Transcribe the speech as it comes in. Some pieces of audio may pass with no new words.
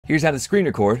Here's how to screen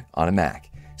record on a Mac.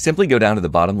 Simply go down to the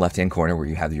bottom left-hand corner where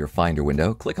you have your Finder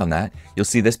window, click on that. You'll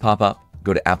see this pop up,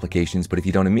 go to Applications, but if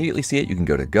you don't immediately see it, you can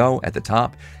go to Go at the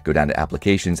top, go down to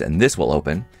Applications, and this will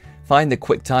open. Find the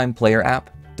QuickTime Player app,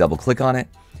 double click on it,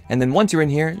 and then once you're in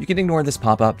here, you can ignore this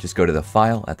pop-up, just go to the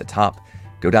File at the top,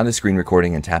 go down to Screen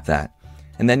Recording and tap that,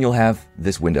 and then you'll have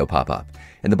this window pop up.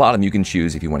 In the bottom, you can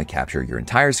choose if you want to capture your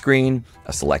entire screen,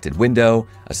 a selected window,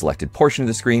 a selected portion of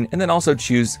the screen, and then also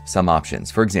choose some options.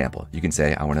 For example, you can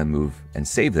say, I want to move and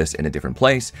save this in a different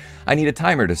place. I need a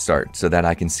timer to start so that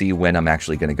I can see when I'm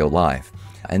actually going to go live.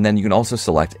 And then you can also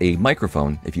select a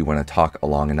microphone if you want to talk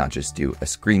along and not just do a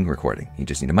screen recording. You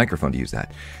just need a microphone to use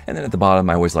that. And then at the bottom,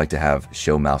 I always like to have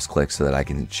show mouse clicks so that I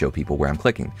can show people where I'm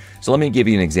clicking. So let me give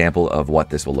you an example of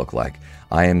what this will look like.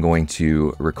 I am going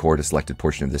to record a selected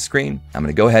portion of the screen. I'm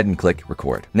going to go ahead and click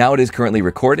record. Now it is currently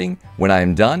recording. When I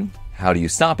am done, how do you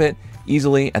stop it?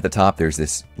 Easily at the top, there's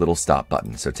this little stop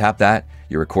button. So tap that,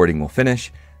 your recording will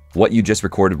finish. What you just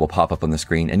recorded will pop up on the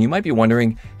screen, and you might be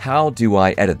wondering, how do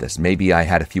I edit this? Maybe I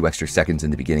had a few extra seconds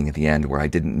in the beginning at the end where I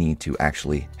didn't need to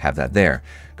actually have that there.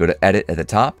 Go to Edit at the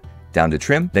top, down to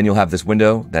Trim. Then you'll have this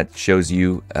window that shows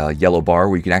you a yellow bar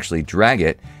where you can actually drag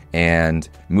it and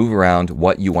move around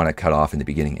what you want to cut off in the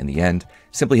beginning and the end.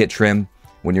 Simply hit Trim.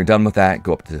 When you're done with that,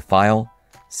 go up to the File,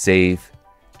 Save,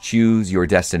 choose your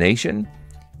destination,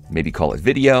 maybe call it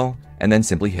Video, and then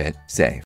simply hit Save.